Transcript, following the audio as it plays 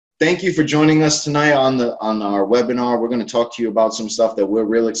Thank you for joining us tonight on our webinar. We're going to talk to you about some stuff that we're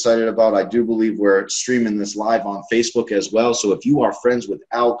real excited about. I do believe we're streaming this live on Facebook as well. So if you are friends with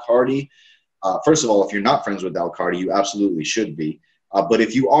Al Carty, first of all, if you're not friends with Al Carty, you absolutely should be. But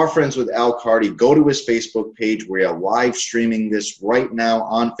if you are friends with Al Carty, go to his Facebook page. We are live streaming this right now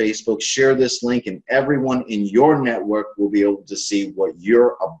on Facebook. Share this link, and everyone in your network will be able to see what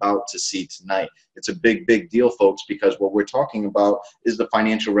you're about to see tonight. It's a big, big deal, folks, because what we're talking about is the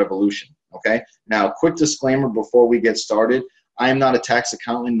financial revolution, okay? Now, quick disclaimer before we get started. I am not a tax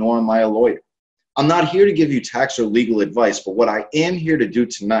accountant, nor am I a lawyer. I'm not here to give you tax or legal advice, but what I am here to do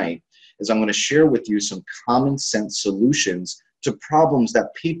tonight is I'm going to share with you some common sense solutions to problems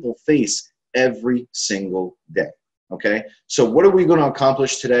that people face every single day, okay? So what are we going to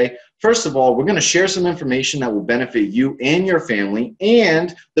accomplish today? First of all, we're going to share some information that will benefit you and your family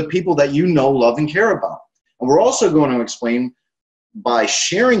and the people that you know, love, and care about. And we're also going to explain, by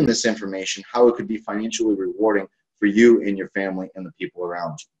sharing this information, how it could be financially rewarding for you and your family and the people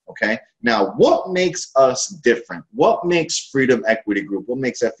around you, okay? Now, what makes us different? What makes Freedom Equity Group, what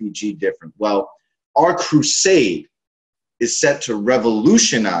makes FEG different? Well, our crusade is set to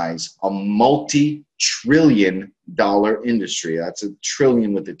revolutionize a multi-trillion-dollar industry. That's a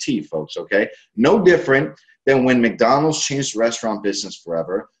trillion with a T, folks, okay? No different than when McDonald's changed the restaurant business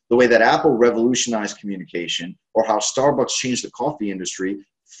forever, the way that Apple revolutionized communication, or how Starbucks changed the coffee industry.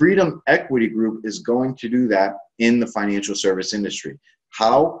 Freedom Equity Group is going to do that in the financial service industry.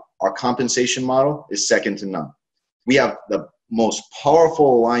 How? Our compensation model is second to none. We have the most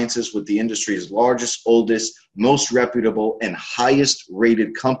powerful alliances with the industry's largest, oldest, most reputable, and highest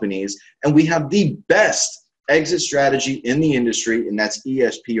rated companies. And we have the best exit strategy in the industry, and that's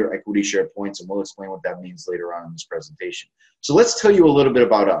ESP, or equity share points. And we'll explain what that means later on in this presentation. So let's tell you a little bit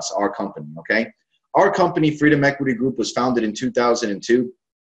about us, our company, okay? Our company, Freedom Equity Group, was founded in 2002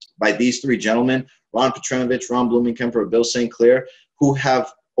 by these three gentlemen, Ron Petronovich, Ron Blumenkemper, Bill St. Clair, who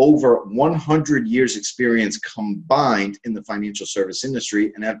have over 100 years experience combined in the financial service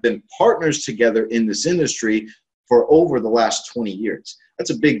industry and have been partners together in this industry for over the last 20 years. That's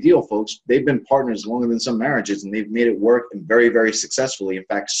a big deal, folks. They've been partners longer than some marriages, and they've made it work, and very, very successfully. In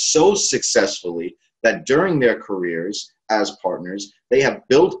fact, so successfully that during their careers as partners, they have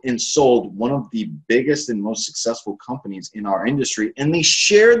built and sold one of the biggest and most successful companies in our industry, and they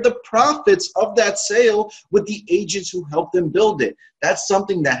shared the profits of that sale with the agents who helped them build it. That's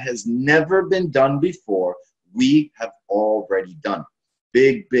something that has never been done before. We have already done it.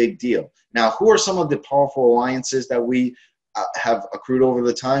 Big, big deal. Now, who are some of the powerful alliances that we have accrued over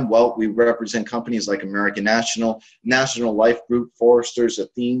the time? Well, we represent companies like American National, National Life Group, Foresters,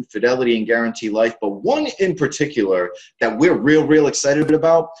 Athene, Fidelity, and Guarantee Life. But one in particular that we're real excited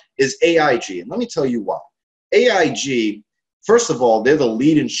about is AIG. And let me tell you why. AIG, first of all, they're the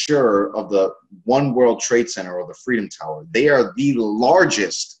lead insurer of the One World Trade Center, or the Freedom Tower. They are the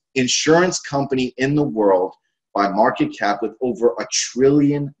largest insurance company in the world by market cap, with over $1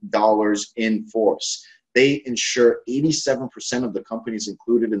 trillion in force. They insure 87% of the companies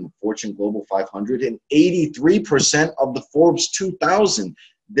included in the Fortune Global 500 and 83% of the Forbes 2000.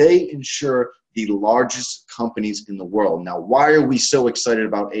 They insure the largest companies in the world. Now, why are we so excited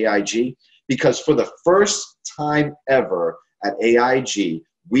about AIG? Because for the first time ever at AIG,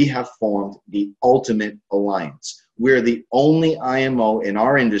 we have formed the ultimate alliance. We're the only IMO in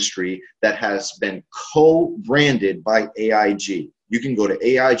our industry that has been co-branded by AIG. You can go to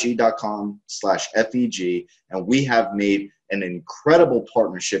aig.com/FEG, and we have made an incredible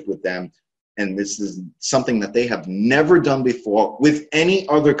partnership with them. And this is something that they have never done before with any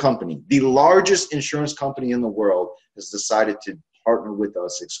other company. The largest insurance company in the world has decided to partner with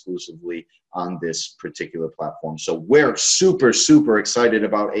us exclusively on this particular platform. So we're super excited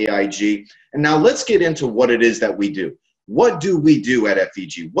about AIG. And now let's get into what it is that we do. What do we do at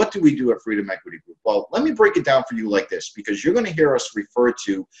FEG? What do we do at Freedom Equity Group? Well, let me break it down for you like this, because you're going to hear us refer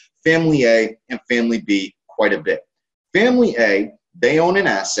to Family A and Family B quite a bit. Family A, they own an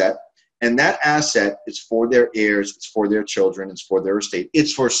asset, and that asset is for their heirs, it's for their children, it's for their estate,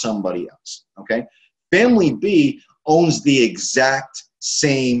 it's for somebody else, okay? Family B owns the exact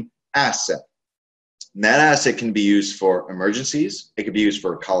same asset. And that asset can be used for emergencies. It could be used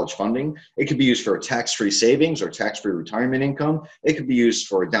for college funding. It could be used for tax-free savings or tax-free retirement income. It could be used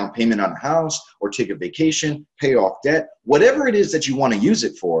for a down payment on a house, or take a vacation, pay off debt, whatever it is that you want to use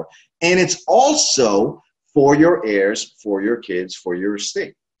it for. And it's also for your heirs, for your kids, for your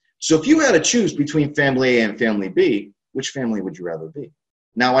estate. So if you had to choose between Family A and Family B, which family would you rather be?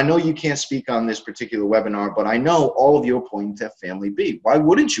 Now, I know you can't speak on this particular webinar, but I know all of you are pointing to Family B. Why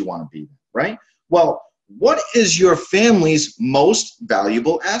wouldn't you want to be there, right? Well, what is your family's most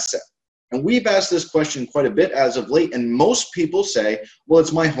valuable asset? And we've asked this question quite a bit as of late, and most people say, well,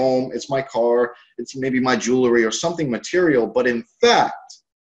 it's my home, it's my car, it's maybe my jewelry or something material. But in fact,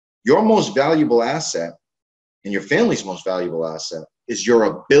 your most valuable asset and your family's most valuable asset is your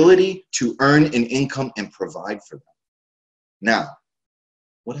ability to earn an income and provide for them. Now,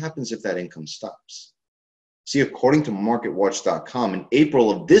 what happens if that income stops? See, according to MarketWatch.com, in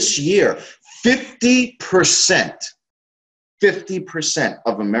April of this year, 50%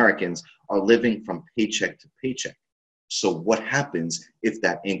 of Americans are living from paycheck to paycheck. So what happens if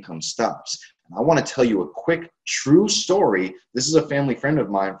that income stops? And I want to tell you a quick, true story. This is a family friend of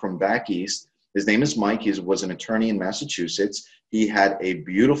mine from back east. His name is Mike. He was an attorney in Massachusetts. He had a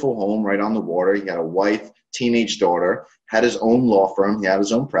beautiful home right on the water. He had a wife, teenage daughter, had his own law firm. He had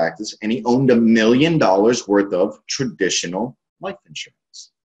his own practice, and he owned $1 million worth of traditional life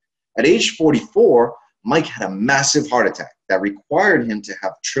insurance. At age 44, Mike had a massive heart attack that required him to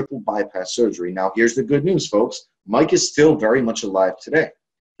have triple bypass surgery. Now, here's the good news, folks. Mike is still very much alive today.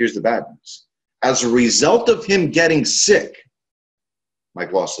 Here's the bad news. As a result of him getting sick,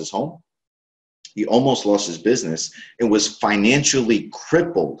 Mike lost his home. He almost lost his business and was financially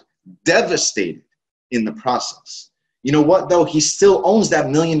crippled, devastated in the process. You know what, though? He still owns that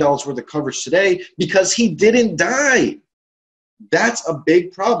 $1 million worth of coverage today because he didn't die. That's a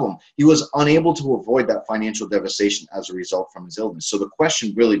big problem. He was unable to avoid that financial devastation as a result from his illness. So the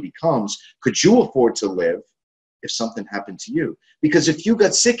question really becomes, could you afford to live if something happened to you? Because if you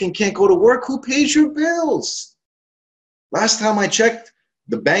got sick and can't go to work, who pays your bills? Last time I checked,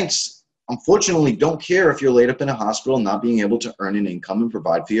 the banks unfortunately don't care if you're laid up in a hospital not being able to earn an income and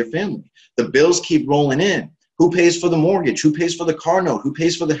provide for your family. The bills keep rolling in. Who pays for the mortgage? Who pays for the car note? Who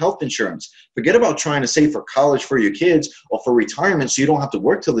pays for the health insurance? Forget about trying to save for college for your kids or for retirement so you don't have to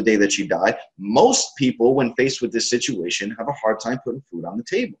work till the day that you die. Most people, when faced with this situation, have a hard time putting food on the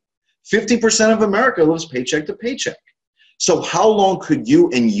table. 50% of America lives paycheck to paycheck. So how long could you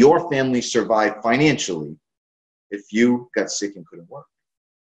and your family survive financially if you got sick and couldn't work?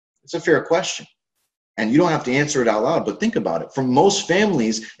 It's a fair question. And you don't have to answer it out loud, but think about it. For most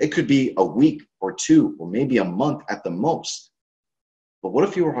families, it could be a week or two, or maybe a month at the most. But what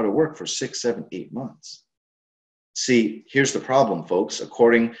if you were out of work for 6, 7, 8 months? See, here's the problem, folks.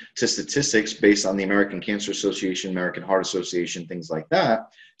 According to statistics based on the American Cancer Association, American Heart Association, things like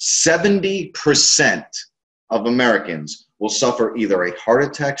that, 70% of Americans will suffer either a heart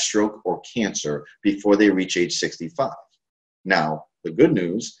attack, stroke, or cancer before they reach age 65. Now, the good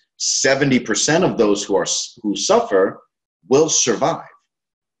news, 70% of those who suffer will survive.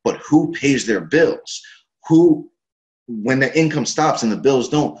 But who pays their bills? When the income stops and the bills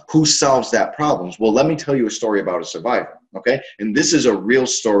don't, who solves that problem? Well, let me tell you a story about a survivor, okay? And this is a real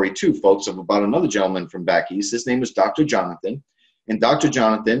story too, folks, of about another gentleman from back east. His name is Dr. Jonathan. And Dr.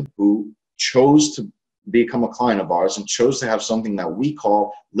 Jonathan, who chose to become a client of ours and chose to have something that we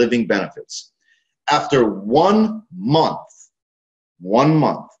call living benefits. After 1 month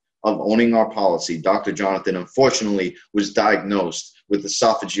of owning our policy, Dr. Jonathan unfortunately was diagnosed with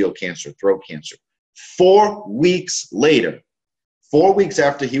esophageal cancer, throat cancer. 4 weeks later, 4 weeks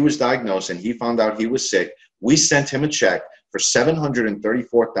after he was diagnosed and he found out he was sick, we sent him a check for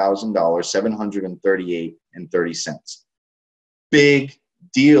 $734,000, $738.30. Big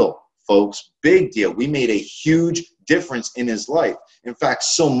deal, folks, big deal. We made a huge difference in his life. In fact,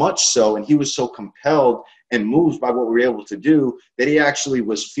 so much so, and he was so compelled and moved by what we were able to do, that he actually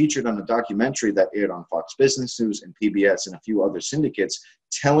was featured on a documentary that aired on Fox Business News and PBS and a few other syndicates,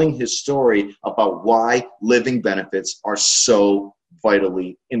 telling his story about why living benefits are so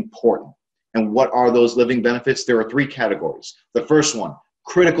vitally important. And what are those living benefits? There are 3 categories. The first one,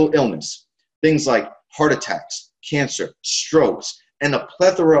 critical illness, things like heart attacks, cancer, strokes, and a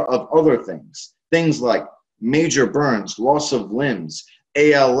plethora of other things. Things like major burns, loss of limbs,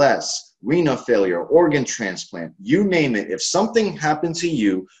 ALS, renal failure, organ transplant, you name it. If something happened to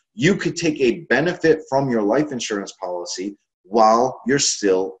you, you could take a benefit from your life insurance policy while you're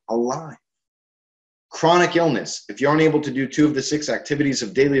still alive. Chronic illness, if you're unable to do 2 of the 6 activities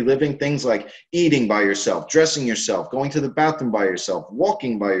of daily living, things like eating by yourself, dressing yourself, going to the bathroom by yourself,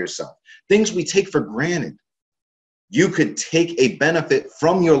 walking by yourself, things we take for granted. You could take a benefit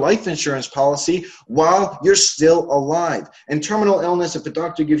from your life insurance policy while you're still alive. And terminal illness, if the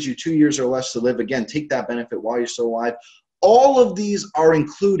doctor gives you 2 years or less to live, again, take that benefit while you're still alive. All of these are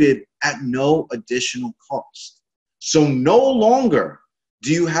included at no additional cost. So no longer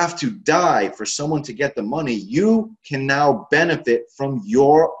do you have to die for someone to get the money. You can now benefit from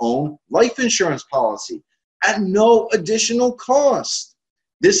your own life insurance policy at no additional cost.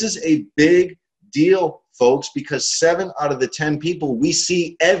 This is a big deal, folks, because 7 out of the 10 people we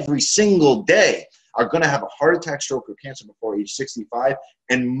see every single day are going to have a heart attack, stroke, or cancer before age 65,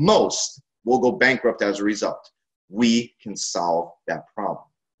 and most will go bankrupt as a result. We can solve that problem,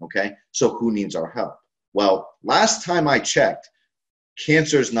 okay? So who needs our help? Well, last time I checked,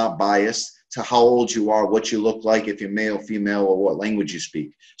 cancer is not biased to how old you are, what you look like, if you're male, female, or what language you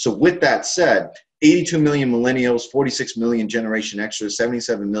speak. So with that said, 82 million millennials, 46 million Generation Xers,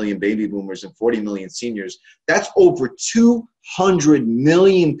 77 million baby boomers, and 40 million seniors. That's over 200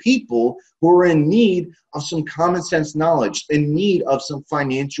 million people who are in need of some common sense knowledge, in need of some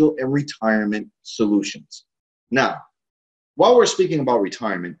financial and retirement solutions. Now, while we're speaking about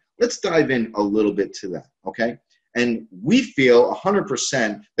retirement, let's dive in a little bit to that, okay? And we feel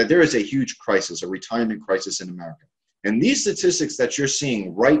 100% that there is a huge crisis, a retirement crisis in America. And these statistics that you're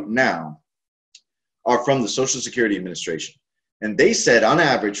seeing right now are from the Social Security Administration. And they said on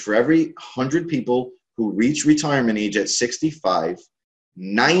average for every 100 people who reach retirement age at 65,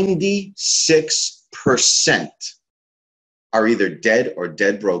 96% are either dead or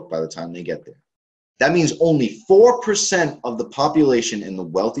dead broke by the time they get there. That means only 4% of the population in the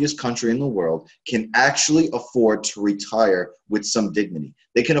wealthiest country in the world can actually afford to retire with some dignity.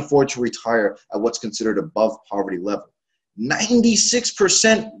 They can afford to retire at what's considered above poverty level.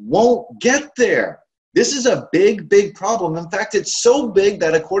 96% won't get there. This is a big, big problem. In fact, it's so big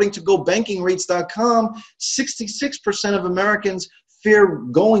that according to GoBankingRates.com, 66% of Americans fear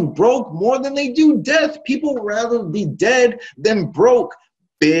going broke more than they do death. People would rather be dead than broke.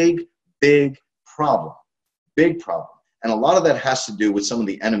 Big, big problem. Big problem. And a lot of that has to do with some of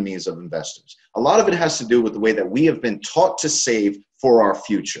the enemies of investors. A lot of it has to do with the way that we have been taught to save for our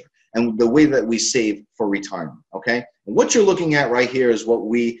future and the way that we save for retirement, okay? And what you're looking at right here is what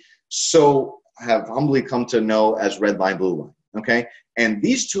we have humbly come to know as red line, blue line, okay? And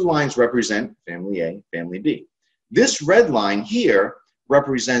these two lines represent family A, family B. This red line here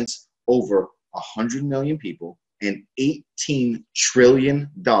represents over 100 million people and $18 trillion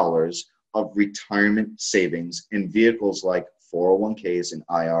of retirement savings in vehicles like 401ks and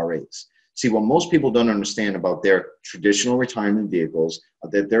IRAs. See, what most people don't understand about their traditional retirement vehicles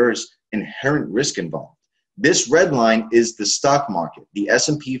is that there is inherent risk involved. This red line is the stock market, the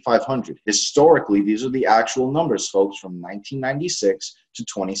S&P 500. Historically, these are the actual numbers, folks, from 1996 to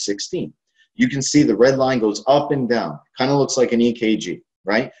 2016. You can see the red line goes up and down, kind of looks like an EKG,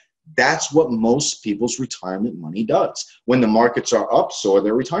 right? That's what most people's retirement money does. When the markets are up, so are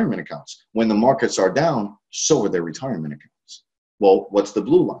their retirement accounts. When the markets are down, so are their retirement accounts. Well, what's the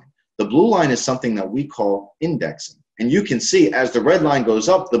blue line? The blue line is something that we call indexing. And you can see as the red line goes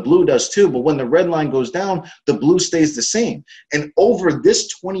up, the blue does too. But when the red line goes down, the blue stays the same. And over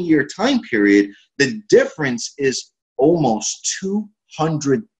this 20-year time period, the difference is almost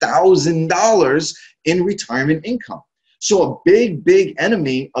 $200,000 in retirement income. So a big, big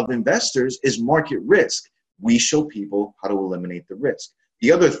enemy of investors is market risk. We show people how to eliminate the risk.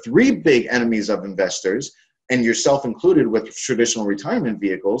 The other 3 big enemies of investors, and yourself included with traditional retirement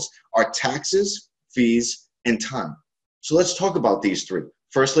vehicles, are taxes, fees, and time. So let's talk about these 3.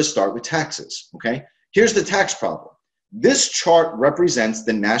 First, let's start with taxes, okay? Here's the tax problem. This chart represents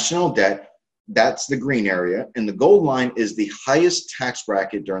the national debt. That's the green area, and the gold line is the highest tax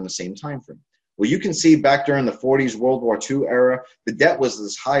bracket during the same time frame. Well, you can see back during the 40s, World War II era, the debt was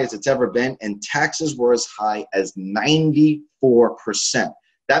as high as it's ever been, and taxes were as high as 94%.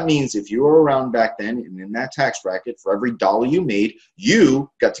 That means if you were around back then and in that tax bracket, for every dollar you made,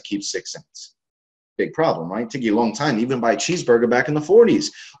 you got to keep 6 cents. Big problem, right? It took you a long time to even buy a cheeseburger back in the 40s.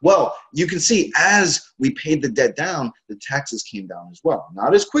 Well, you can see as we paid the debt down, the taxes came down as well.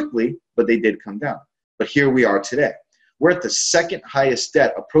 Not as quickly, but they did come down. But here we are today. We're at the second highest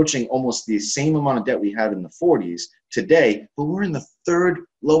debt, approaching almost the same amount of debt we had in the 40s today, but we're in the 3rd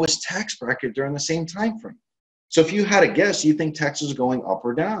lowest tax bracket during the same time frame. So if you had a guess, you think taxes are going up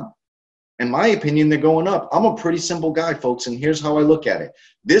or down? In my opinion, they're going up. I'm a pretty simple guy, folks, and here's how I look at it.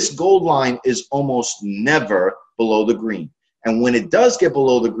 This gold line is almost never below the green. And when it does get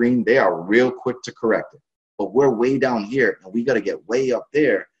below the green, they are real quick to correct it. But we're way down here, and we got to get way up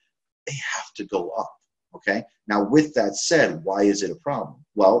there. They have to go up, okay? Now, with that said, why is it a problem?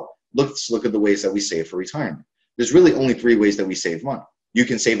 Well, let's look at the ways that we save for retirement. There's really only 3 ways that we save money. You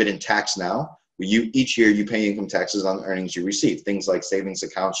can save it in tax now. Each year you pay income taxes on the earnings you receive, things like savings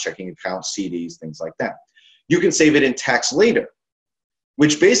accounts, checking accounts, CDs, things like that. You can save it in tax later,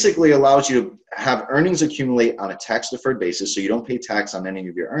 which basically allows you to have earnings accumulate on a tax-deferred basis, so you don't pay tax on any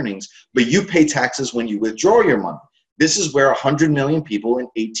of your earnings, but you pay taxes when you withdraw your money. This is where 100 million people and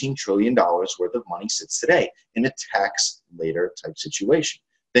 $18 trillion worth of money sits today, in a tax later type situation.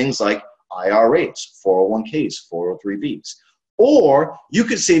 Things like IRAs, 401ks, 403bs. Or you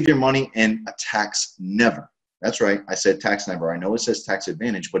could save your money in a tax never. That's right, I said tax never. I know it says tax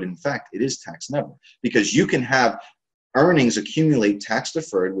advantage, but in fact, it is tax never, because you can have earnings accumulate tax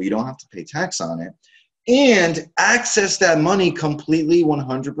deferred where you don't have to pay tax on it, and access that money completely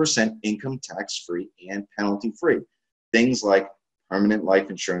 100% income tax free and penalty free. Things like permanent life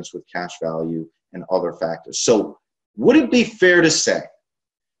insurance with cash value and other factors. So would it be fair to say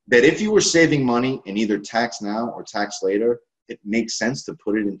that if you were saving money in either tax now or tax later, it makes sense to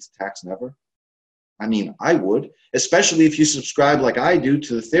put it into tax never? I mean, I would, especially if you subscribe like I do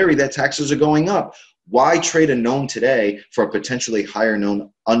to the theory that taxes are going up. Why trade a known today for a potentially higher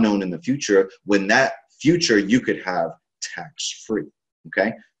known unknown in the future when that future you could have tax-free?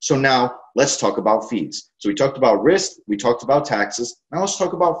 Okay, so now let's talk about fees. So we talked about risk, we talked about taxes. Now let's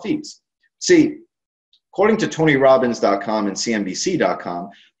talk about fees. See, according to TonyRobbins.com and CNBC.com,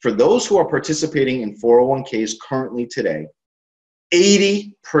 for those who are participating in 401ks currently today,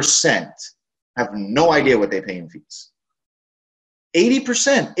 80% have no idea what they pay in fees.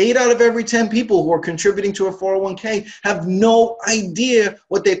 80%, 8 out of every 10 people who are contributing to a 401k have no idea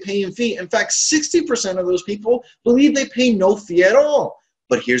what they pay in fee. In fact, 60% of those people believe they pay no fee at all.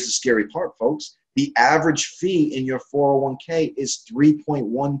 But here's the scary part, folks. The average fee in your 401k is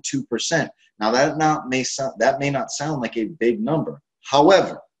 3.12%. Now, that may not sound like a big number.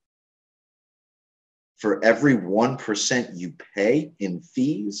 However, for every 1% you pay in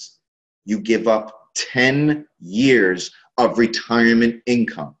fees, you give up 10 years of retirement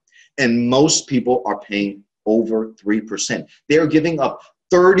income. And most people are paying over 3%. They are giving up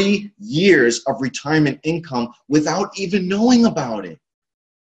 30 years of retirement income without even knowing about it.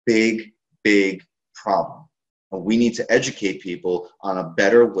 Big, big problem. And we need to educate people on a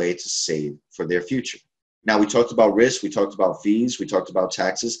better way to save for their future. Now, we talked about risk, we talked about fees, we talked about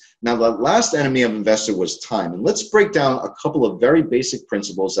taxes. Now, the last enemy of investor was time. And let's break down a couple of very basic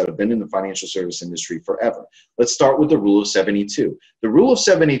principles that have been in the financial service industry forever. Let's start with the rule of 72. The rule of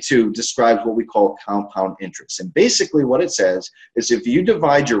 72 describes what we call compound interest. And basically what it says is if you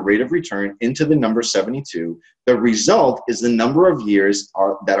divide your rate of return into the number 72, the result is the number of years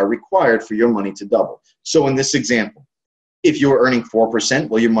that are required for your money to double. So in this example, if you were earning 4%,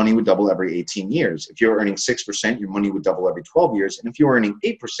 well, your money would double every 18 years. If you're earning 6%, your money would double every 12 years. And if you're earning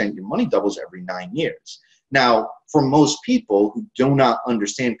 8%, your money doubles every 9 years. Now, for most people who do not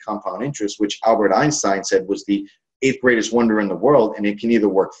understand compound interest, which Albert Einstein said was the 8th greatest wonder in the world, and it can either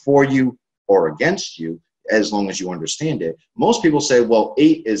work for you or against you as long as you understand it. Most people say, well,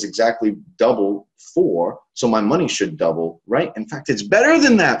 8 is exactly double 4, so my money should double, right? In fact, it's better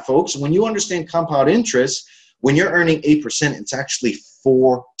than that, folks. When you understand compound interest, when you're earning 8%, it's actually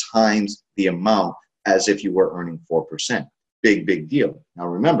 4 times the amount as if you were earning 4%. Big, big deal. Now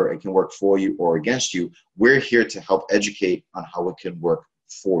remember, it can work for you or against you. We're here to help educate on how it can work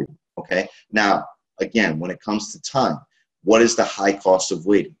for you, okay? Now, again, when it comes to time, what is the high cost of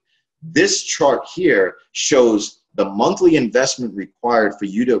waiting? This chart here shows the monthly investment required for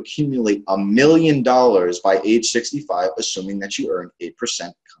you to accumulate $1 million by age 65, assuming that you earn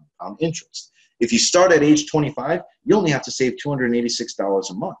 8% compound interest. If you start at age 25, you only have to save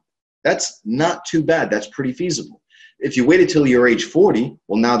 $286 a month. That's not too bad. That's pretty feasible. If you waited till you're age 40,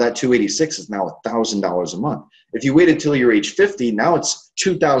 well, now that $286 is now $1,000 a month. If you waited till you're age 50, now it's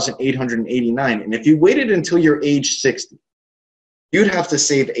 $2,889. And if you waited until you're age 60, you'd have to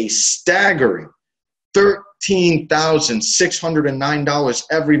save a staggering $13,609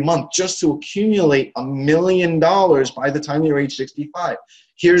 every month just to accumulate $1 million by the time you're age 65.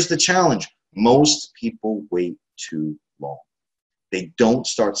 Here's the challenge. Most people wait too long. They don't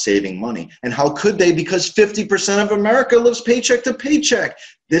start saving money. And how could they? Because 50% of America lives paycheck to paycheck.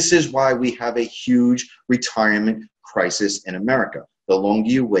 This is why we have a huge retirement crisis in America. The longer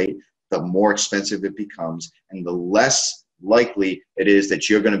you wait, the more expensive it becomes, and the less likely it is that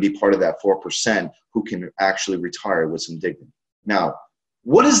you're going to be part of that 4% who can actually retire with some dignity. Now,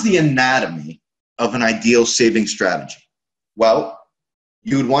 what is the anatomy of an ideal saving strategy? Well,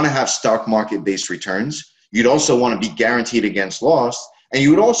 you would want to have stock market-based returns. You'd also want to be guaranteed against loss. And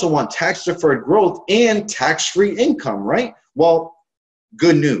you would also want tax-deferred growth and tax-free income, right? Well,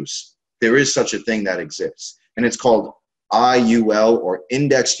 good news. There is such a thing that exists. And it's called IUL, or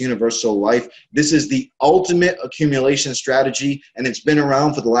Indexed Universal Life. This is the ultimate accumulation strategy, and it's been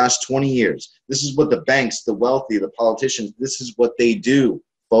around for the last 20 years. This is what the banks, the wealthy, the politicians, this is what they do.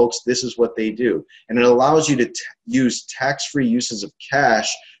 Folks, this is what they do. And it allows you to use tax-free uses of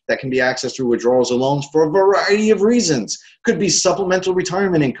cash that can be accessed through withdrawals or loans for a variety of reasons. Could be supplemental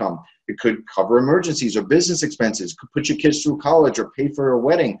retirement income. It could cover emergencies or business expenses, could put your kids through college or pay for a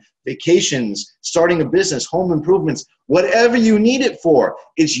wedding, vacations, starting a business, home improvements, whatever you need it for.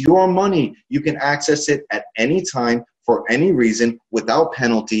 It's your money. You can access it at any time for any reason without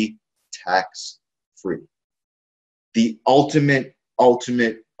penalty, tax-free. The ultimate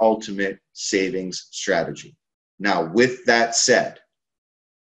savings strategy. Now, with that said,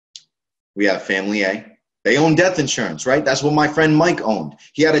 we have Family A. They own death insurance, right? That's what my friend Mike owned.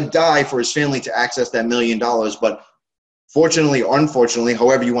 He had to die for his family to access that $1 million, but fortunately or unfortunately,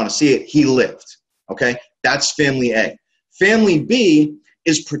 however you want to see it, he lived, okay? That's Family A. Family B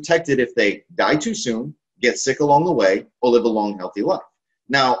is protected if they die too soon, get sick along the way, or live a long, healthy life.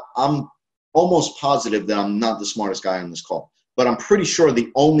 Now, I'm almost positive that I'm not the smartest guy on this call, but I'm pretty sure the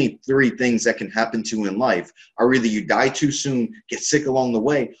only 3 things that can happen to you in life are either you die too soon, get sick along the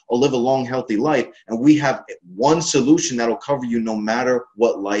way, or live a long, healthy life. And we have one solution that'll cover you no matter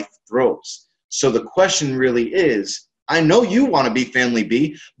what life throws. So the question really is, I know you want to be Family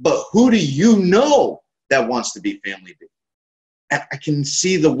B, but who do you know that wants to be Family B? I can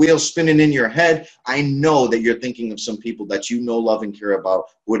see the wheel spinning in your head. I know that you're thinking of some people that you know, love, and care about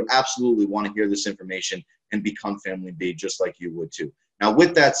who would absolutely want to hear this information and become Family B just like you would too. Now,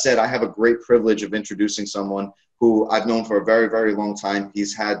 with that said, I have a great privilege of introducing someone who I've known for a very, very long time.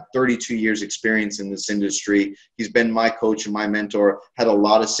 He's had 32 years experience in this industry. He's been my coach and my mentor, had a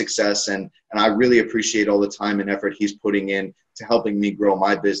lot of success, and I really appreciate all the time and effort he's putting in to helping me grow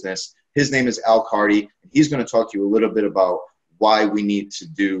my business. His name is Al Carty. He's going to talk to you a little bit about why we need to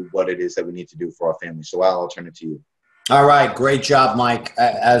do what it is that we need to do for our family. So Al, I'll turn it to you. All right. Great job, Mike,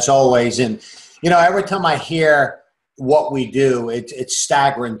 as always. And, every time I hear what we do, it's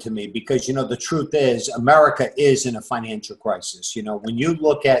staggering to me because, the truth is America is in a financial crisis. When you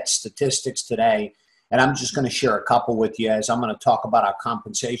look at statistics today, and I'm just going to share a couple with you as I'm going to talk about our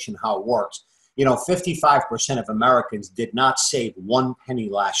compensation, how it works. 55% of Americans did not save 1 penny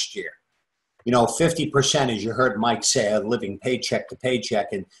last year. 50%, as you heard Mike say, are living paycheck to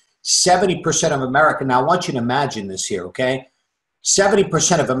paycheck, and 70% of America, now I want you to imagine this here, okay?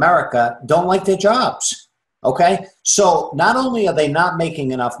 70% of America don't like their jobs, okay? So not only are they not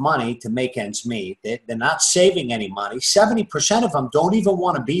making enough money to make ends meet, they're not saving any money, 70% of them don't even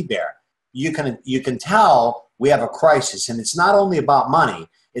want to be there. You can tell we have a crisis, and it's not only about money,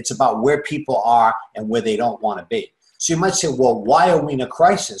 it's about where people are and where they don't want to be. So you might say, well, why are we in a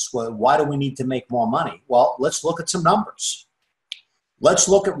crisis? Well, why do we need to make more money? Well, let's look at some numbers. Let's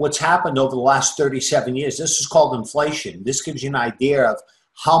look at what's happened over the last 37 years. This is called inflation. This gives you an idea of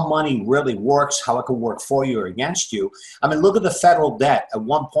how money really works, how it can work for you or against you. I mean, look at the federal debt. At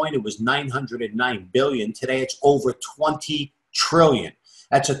one point, it was $909 billion. Today, it's over $20 trillion.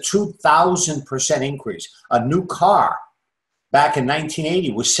 That's a 2,000% increase. A new car back in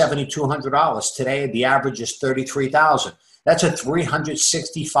 1980 was $7,200. Today, the average is $33,000. That's a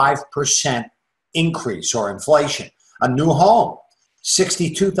 365% increase or inflation. A new home,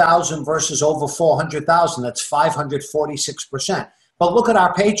 $62,000 versus over $400,000. That's 546%. But look at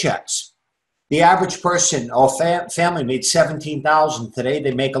our paychecks. The average person or family made $17,000. Today,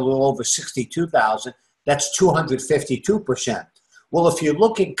 they make a little over $62,000. That's 252%. Well, if you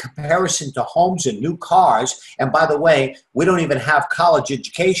look in comparison to homes and new cars, and by the way, we don't even have college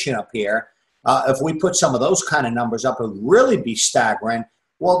education up here. If we put some of those kind of numbers up, it would really be staggering.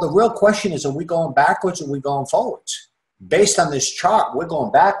 Well, the real question is, are we going backwards or are we going forwards? Based on this chart, we're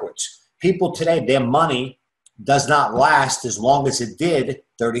going backwards. People today, their money does not last as long as it did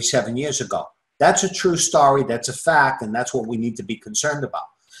 37 years ago. That's a true story. That's a fact. And that's what we need to be concerned about.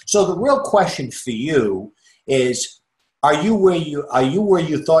 So the real question for you is, are you where you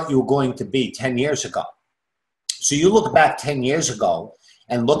thought you were going to be 10 years ago? So you look back 10 years ago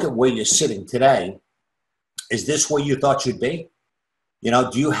and look at where you're sitting today. Is this where you thought you'd be?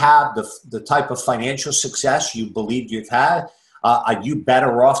 Do you have the type of financial success you believed you've had? Are you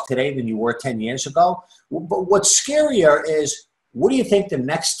better off today than you were 10 years ago? But what's scarier is, what do you think the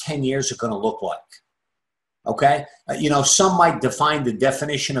next 10 years are going to look like? Okay? Some might define the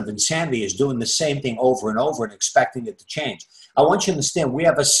definition of insanity as doing the same thing over and over and expecting it to change. I want you to understand we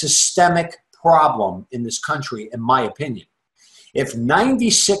have a systemic problem in this country, in my opinion. If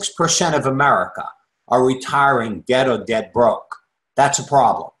 96% of America are retiring dead or dead broke, that's a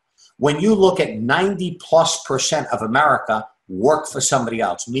problem. When you look at 90+% of America work for somebody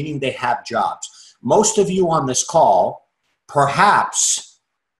else, meaning they have jobs. Most of you on this call perhaps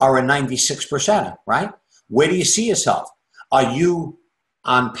are a 96%, right? Where do you see yourself? Are you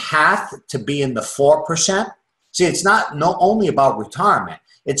on path to be in the 4%? See, it's not only about retirement.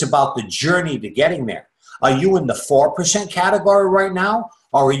 It's about the journey to getting there. Are you in the 4% category right now?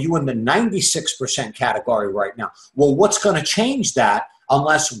 Or are you in the 96% category right now? Well, what's going to change that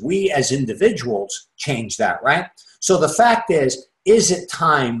unless we as individuals change that, right? So the fact is it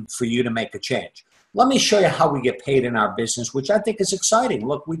time for you to make a change? Let me show you how we get paid in our business, which I think is exciting.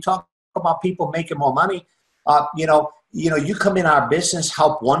 Look, we talk about people making more money. You come in our business,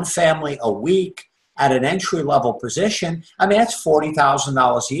 help one family a week at an entry-level position. I mean, that's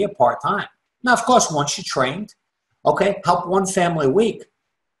 $40,000 a year part-time. Now, of course, once you're trained, okay, help one family a week,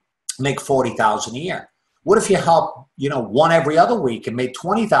 make $40,000 a year. What if you help, one every other week and make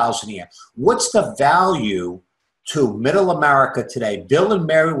 $20,000 a year? What's the value to middle America today? Bill and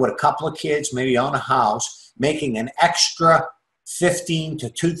Mary with a couple of kids, maybe own a house, making an extra $15,000 to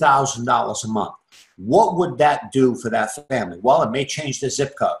 $2,000 a month. What would that do for that family? Well, it may change the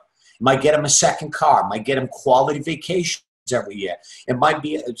zip code. It might get them a second car. It might get them quality vacations every year. It might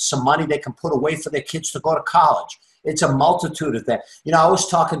be some money they can put away for their kids to go to college. It's a multitude of things. I was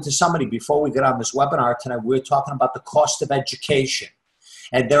talking to somebody before we got on this webinar tonight. We were talking about the cost of education.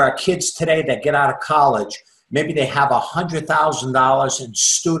 And there are kids today that get out of college. Maybe they have $100,000 in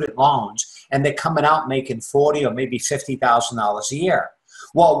student loans, and they're coming out making $40,000 or maybe $50,000 a year.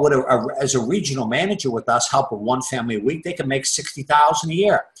 Well, as a regional manager with us, helping one family a week, they can make $60,000 a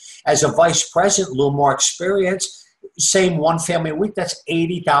year. As a vice president, a little more experience, same one family a week, that's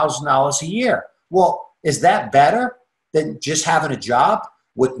 $80,000 a year. Well, is that better than just having a job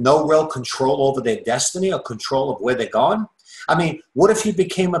with no real control over their destiny or control of where they're going? I mean, what if you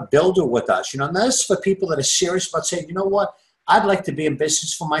became a builder with us? And this is for people that are serious about saying, you know what, I'd like to be in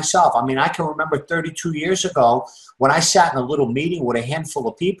business for myself. I mean, I can remember 32 years ago when I sat in a little meeting with a handful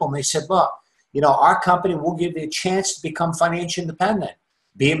of people and they said, look, our company will give you a chance to become financially independent.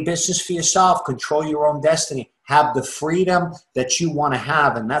 Be in business for yourself, control your own destiny, have the freedom that you want to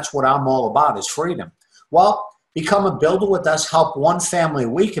have. And that's what I'm all about, is freedom. Well, become a builder with us, help one family a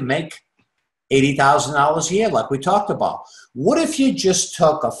week and make $80,000 a year like we talked about. What if you just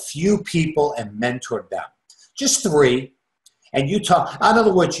took a few people and mentored them? Just 3. And you talk, in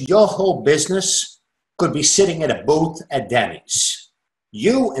other words, your whole business could be sitting at a booth at Denny's.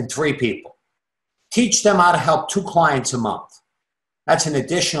 You and 3 people. Teach them how to help 2 clients a month. That's an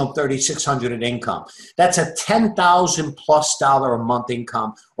additional $3,600 in income. That's a $10,000+ a month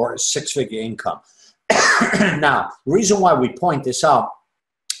income, or a 6-figure income. Now, the reason why we point this out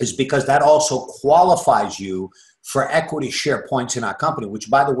is because that also qualifies you for equity share points in our company, which,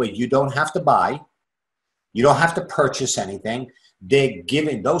 by the way, you don't have to buy. You don't have to purchase anything.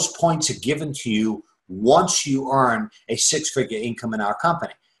 Those points are given to you once you earn a 6-figure income in our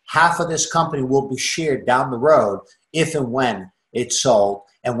company. Half of this company will be shared down the road if and when it's sold,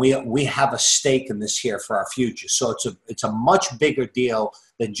 and we have a stake in this here for our future. So it's a much bigger deal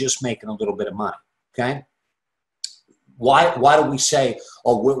than just making a little bit of money. Okay? Why do we say,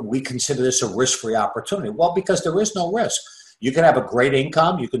 we consider this a risk-free opportunity? Well, because there is no risk. You can have a great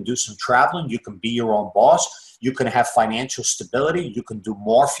income. You can do some traveling. You can be your own boss. You can have financial stability. You can do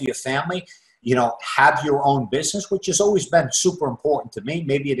more for your family. Have your own business, which has always been super important to me.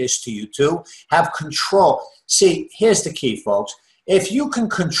 Maybe it is to you too. Have control. See, here's the key, folks. If you can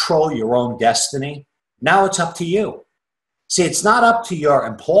control your own destiny, now it's up to you. See, it's not up to your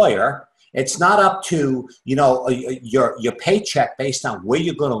employer. It's not up to, your paycheck based on where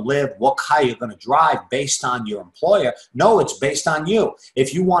you're going to live, what car you're going to drive based on your employer. No, it's based on you.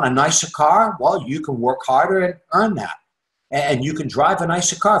 If you want a nicer car, well, you can work harder and earn that. And you can drive a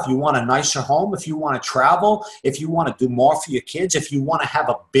nicer car. If you want a nicer home, if you want to travel, if you want to do more for your kids, if you want to have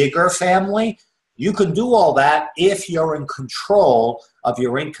a bigger family, you can do all that if you're in control of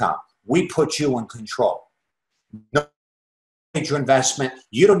your income. We put you in control. No major investment.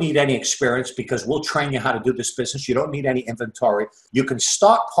 You don't need any experience because we'll train you how to do this business. You don't need any inventory. You can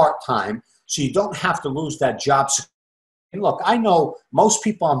start part-time so you don't have to lose that job. And look, I know most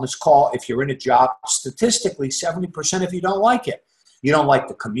people on this call, if you're in a job, statistically, 70% of you don't like it. You don't like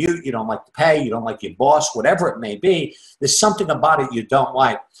the commute. You don't like the pay. You don't like your boss, whatever it may be. There's something about it you don't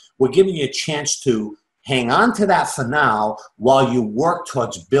like. We're giving you a chance to hang on to that for now while you work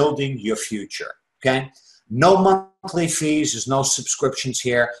towards building your future, okay? No monthly fees. There's no subscriptions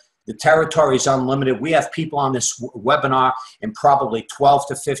here. The territory is unlimited. We have people on this webinar in probably 12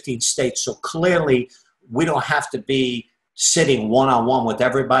 to 15 states. So clearly, we don't have to be sitting one-on-one with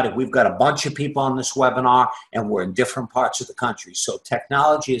everybody. We've got a bunch of people on this webinar, and we're in different parts of the country. So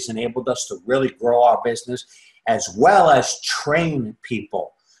technology has enabled us to really grow our business as well as train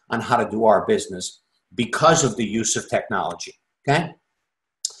people on how to do our business because of the use of technology, okay?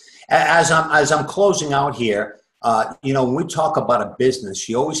 As I'm closing out here, When we talk about a business,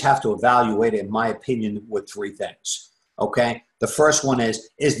 you always have to evaluate it, in my opinion, with three things. Okay. The first one is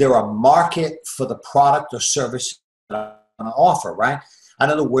there a market for the product or service that I'm going to offer, right? In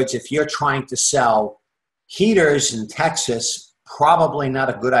other words, if you're trying to sell heaters in Texas, probably not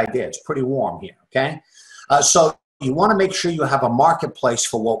a good idea. It's pretty warm here. Okay. So you want to make sure you have a marketplace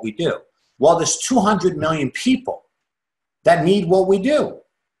for what we do. Well, there's 200 million people that need what we do.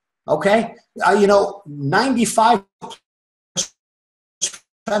 Okay. 95%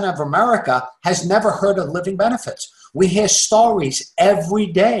 of America has never heard of living benefits. We hear stories every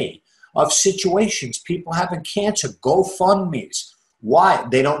day of situations, people having cancer, GoFundMes. Why?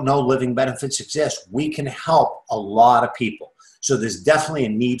 They don't know living benefits exist. We can help a lot of people. So there's definitely a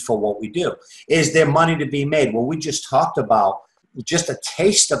need for what we do. Is there money to be made? Well, we just talked about just a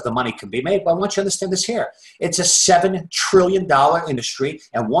taste of the money can be made, but I want you to understand this here. It's a $7 trillion industry,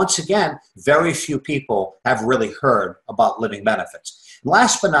 and once again, very few people have really heard about living benefits.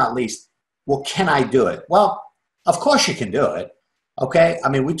 Last but not least, well, can I do it? Well, of course you can do it, okay? I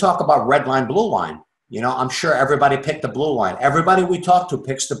mean, we talk about red line, blue line. I'm sure everybody picked the blue line. Everybody we talk to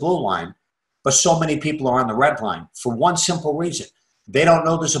picks the blue line, but so many people are on the red line for one simple reason. They don't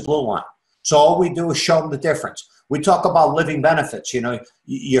know there's a blue line. So all we do is show them the difference. We talk about living benefits.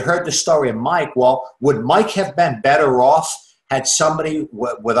 You heard the story of Mike. Well, would Mike have been better off had somebody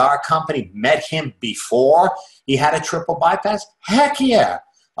with our company met him before he had a triple bypass? Heck yeah.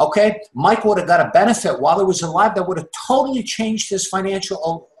 Okay. Mike would have got a benefit while he was alive that would have totally changed his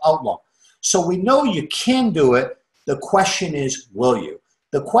financial outlook. So we know you can do it. The question is, will you?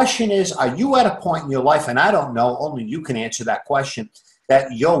 The question is, are you at a point in your life, and I don't know, only you can answer that question,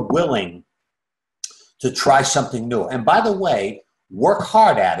 that you're willing to try something new? And by the way, work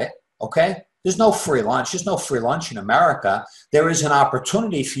hard at it, okay? There's no free lunch. There's no free lunch in America. There is an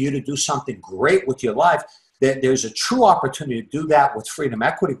opportunity for you to do something great with your life. There's a true opportunity to do that with Freedom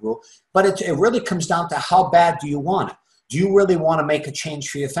Equity Group, but it really comes down to how bad do you want it? Do you really want to make a change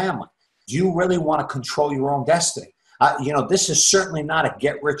for your family? Do you really want to control your own destiny? This is certainly not a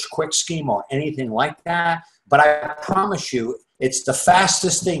get-rich-quick scheme or anything like that, but I promise you, it's the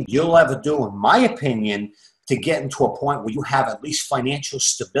fastest thing you'll ever do, in my opinion, to get into a point where you have at least financial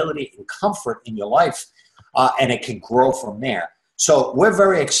stability and comfort in your life, and it can grow from there. So we're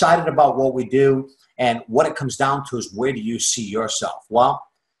very excited about what we do, and what it comes down to is, where do you see yourself? Well,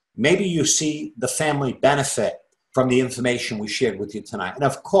 maybe you see the family benefit from the information we shared with you tonight. And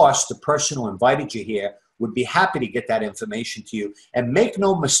of course, the person who invited you here would be happy to get that information to you. And make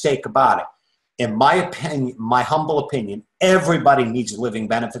no mistake about it, in my opinion, my humble opinion, everybody needs living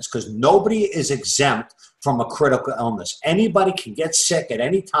benefits, because nobody is exempt from a critical illness. Anybody can get sick at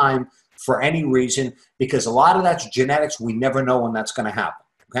any time for any reason, because a lot of that's genetics. We never know when that's going to happen,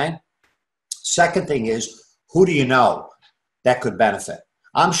 okay? Second thing is, who do you know that could benefit?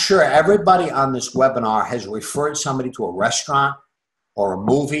 I'm sure everybody on this webinar has referred somebody to a restaurant or a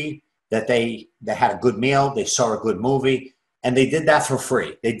movie that they had a good meal, they saw a good movie, and they did that for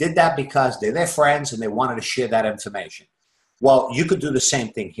free. They did that because they're their friends and they wanted to share that information. Well, you could do the same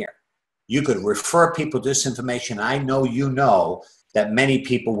thing here. You could refer people to this information. I know you know that many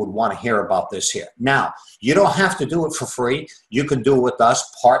people would want to hear about this here. Now, you don't have to do it for free. You can do it with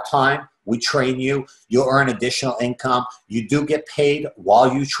us part-time. We train you. You'll earn additional income. You do get paid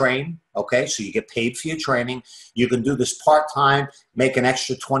while you train, okay? So you get paid for your training. You can do this part-time, make an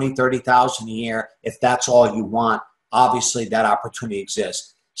extra $20,000, $30,000 a year if that's all you want. Obviously, that opportunity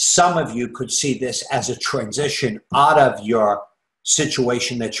exists. Some of you could see this as a transition out of your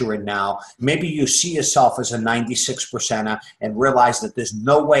situation that you're in now. Maybe you see yourself as a 96%er and realize that there's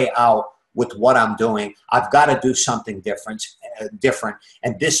no way out with what I'm doing. I've got to do something different,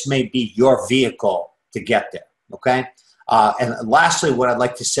 and this may be your vehicle to get there, okay? And lastly, what I'd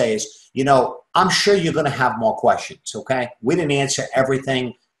like to say is, I'm sure you're going to have more questions, okay? We didn't answer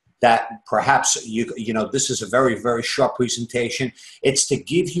everything that perhaps this is a very, very short presentation. It's to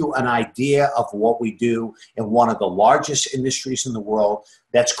give you an idea of what we do in one of the largest industries in the world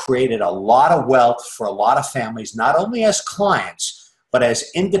that's created a lot of wealth for a lot of families, not only as clients, but as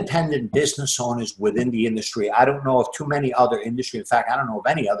independent business owners within the industry. I don't know of too many other industry. In fact, I don't know of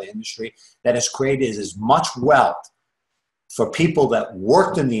any other industry that has created as much wealth for people that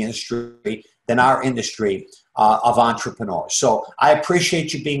worked in the industry than our industry of entrepreneurs. So I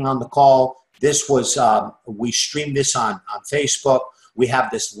appreciate you being on the call. This was, we streamed this on Facebook. We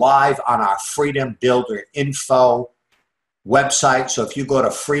have this live on our Freedom Builder Info website. So if you go to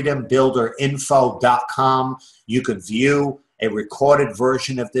freedombuilderinfo.com, you can view a recorded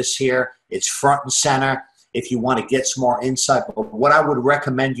version of this here. It's front and center if you want to get some more insight. But what I would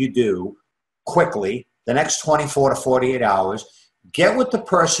recommend you do quickly the next 24 to 48 hours, get with the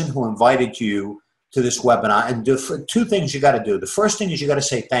person who invited you to this webinar and do two things you got to do. The first thing is you got to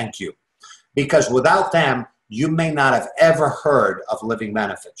say thank you, because without them, you may not have ever heard of Living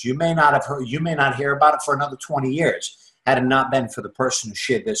Benefits. You may not hear about it for another 20 years had it not been for the person who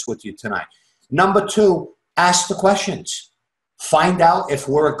shared this with you tonight. Number two, ask the questions. Find out if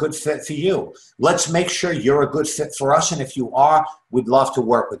we're a good fit for you. Let's make sure you're a good fit for us. And if you are, we'd love to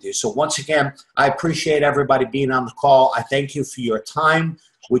work with you. So once again, I appreciate everybody being on the call. I thank you for your time,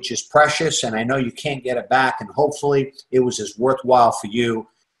 which is precious. And I know you can't get it back. And hopefully it was as worthwhile for you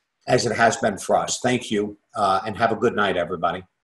as it has been for us. Thank you. And have a good night, everybody.